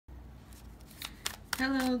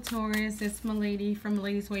Hello Taurus, it's Maladys from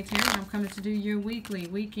Maladys Way Tarot. I'm coming to do your weekend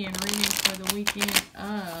reading for the weekend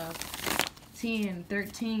of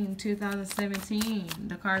 10/13/2017.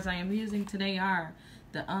 The cards I am using today are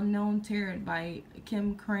The Unknown Tarot by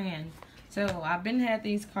Kim Cran. So I've been had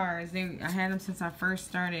these cards. I had them since I first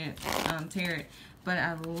started tarot, but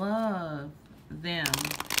I love them.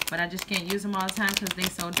 But I just can't use them all the time because they're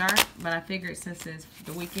so dark. But I figured since it's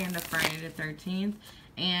the weekend of Friday the 13th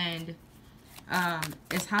and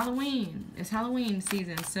it's Halloween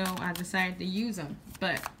season, so I decided to use them,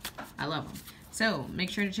 but I love them. So make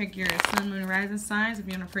sure to check your sun, moon, rising signs if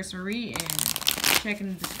you want a personal read, and check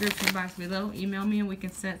in the description box below. Email me and we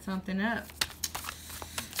can set something up.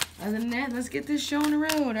 Other than that, let's get this show on the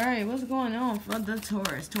road. All right, what's going on for the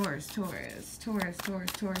Taurus for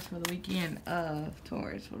the weekend of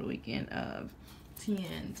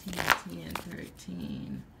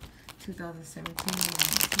 10/13/2017.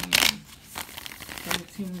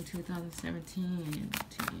 2017.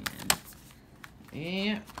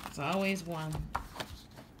 Yeah, it's always one.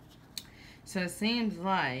 So it seems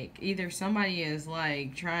like either somebody is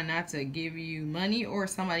like trying not to give you money, or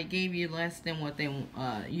somebody gave you less than what they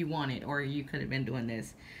you wanted, or you could have been doing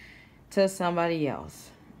this to somebody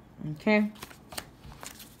else. Okay.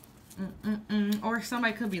 Or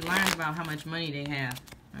somebody could be lying about how much money they have.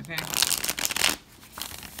 Okay.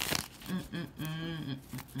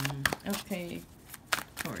 Okay.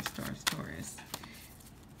 Taurus.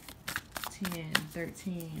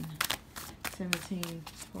 10/13/17.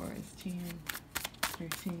 Taurus.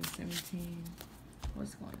 10/13/17.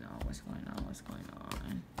 What's going on?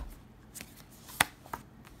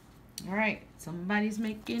 All right. Somebody's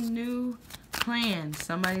making new plans.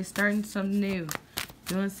 Somebody's starting something new,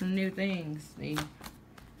 doing some new things. They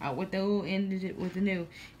out with the old, ended it with the new.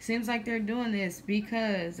 Seems like they're doing this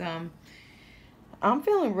because I'm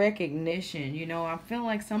feeling recognition. You know, I feel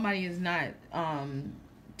like somebody is not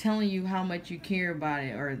telling you how much you care about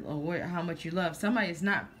it, or how much you love. Somebody is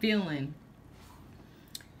not feeling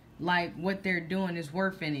like what they're doing is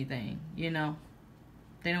worth anything. You know,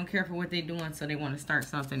 they don't care for what they're doing, so they want to start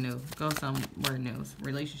something new, go somewhere new,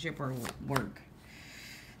 relationship or work.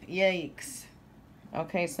 Yikes.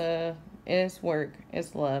 Okay, so it's work,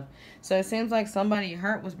 it's love. So it seems like somebody's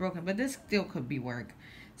heart was broken, but this still could be work.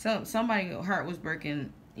 So somebody's heart was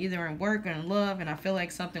broken either in work or in love, and I feel like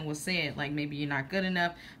something was said, like maybe you're not good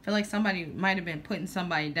enough. I feel like somebody might have been putting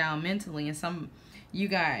somebody down mentally, and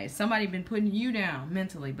somebody been putting you down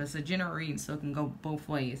mentally, but it's a general reading, so it can go both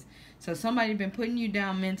ways. So somebody been putting you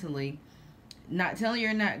down mentally, not telling you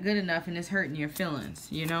you're not good enough, and it's hurting your feelings,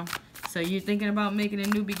 you know? So you're thinking about making a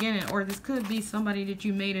new beginning, or this could be somebody that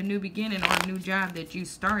you made a new beginning, or a new job that you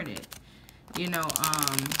started, you know,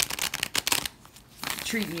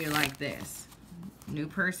 treating you like this. New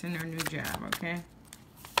person or new job, okay?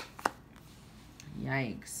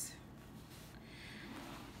 Yikes.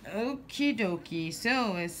 Okie dokie.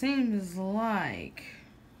 So it seems like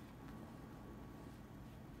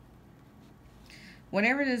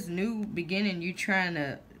whatever this new beginning you trying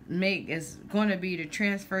to make is going to be to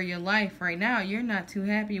transfer your life. Right now, you're not too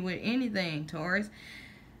happy with anything, Taurus.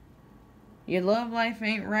 Your love life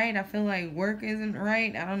ain't right. I feel like work isn't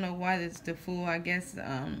right. I don't know why that's the Fool. I guess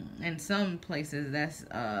in some places that's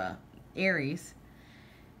Aries.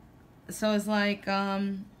 So it's like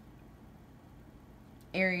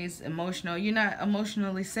Aries, emotional. You're not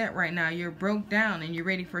emotionally set right now. You're broke down and you're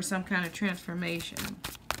ready for some kind of transformation.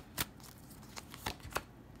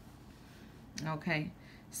 Okay.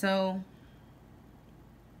 So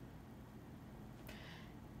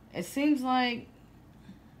it seems like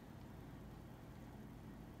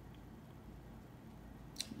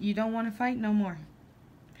you don't want to fight no more.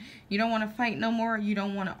 You don't want to fight no more. You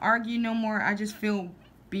don't want to argue no more. I just feel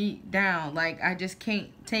beat down. Like I just can't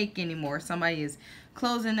take anymore. Somebody is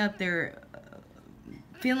closing up their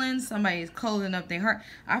feelings. Somebody is closing up their heart.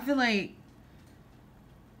 I feel like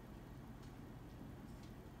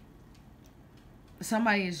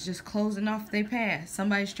somebody is just closing off their past.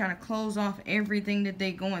 Somebody's trying to close off everything that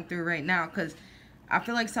they're going through right now. Because I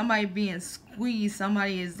feel like somebody being squeezed.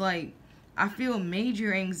 Somebody is like, I feel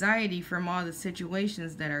major anxiety from all the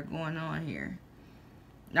situations that are going on here.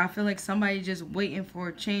 I feel like somebody just waiting for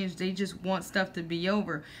a change. They just want stuff to be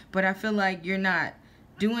over. But I feel like you're not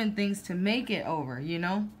doing things to make it over, you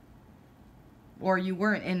know? Or you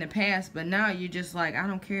weren't in the past, but now you're just like, I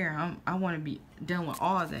don't care. I want to be done with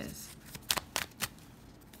all this.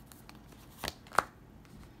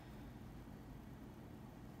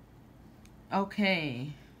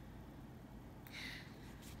 Okay.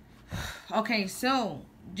 Okay, so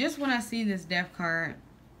just when I see this death card,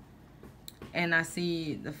 and I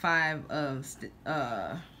see the 5 of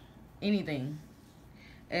anything.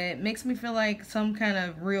 It makes me feel like some kind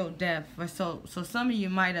of real death. So some of you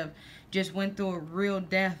might have just went through a real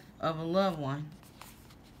death of a loved one.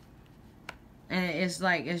 And it's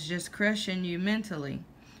like it's just crushing you mentally.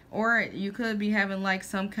 Or you could be having like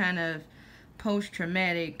some kind of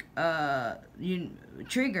post-traumatic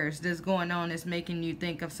triggers that's going on that's making you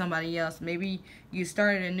think of somebody else. Maybe you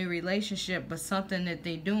started a new relationship, but something that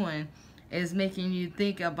they're doing is making you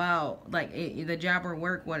think about like the job or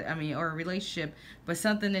work, or a relationship, but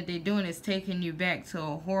something that they're doing is taking you back to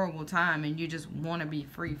a horrible time, and you just want to be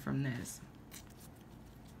free from this.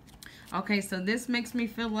 Okay, so this makes me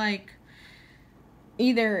feel like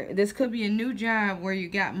either this could be a new job where you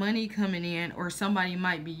got money coming in, or somebody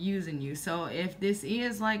might be using you. So if this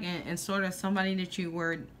is like and sort of somebody that you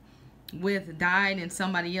were with died and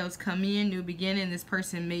somebody else come in, new beginning, this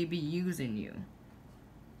person may be using you.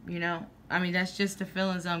 You know, that's just the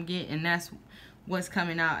feelings I'm getting. That's what's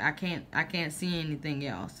coming out. I can't see anything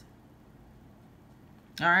else.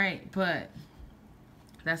 All right, but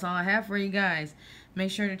that's all I have for you guys. Make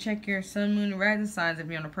sure to check your sun, moon, and rising signs if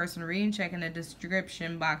you're on a personal reading. Check in the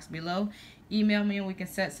description box below. Email me and we can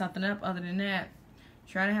set something up. Other than that,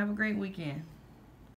 try to have a great weekend.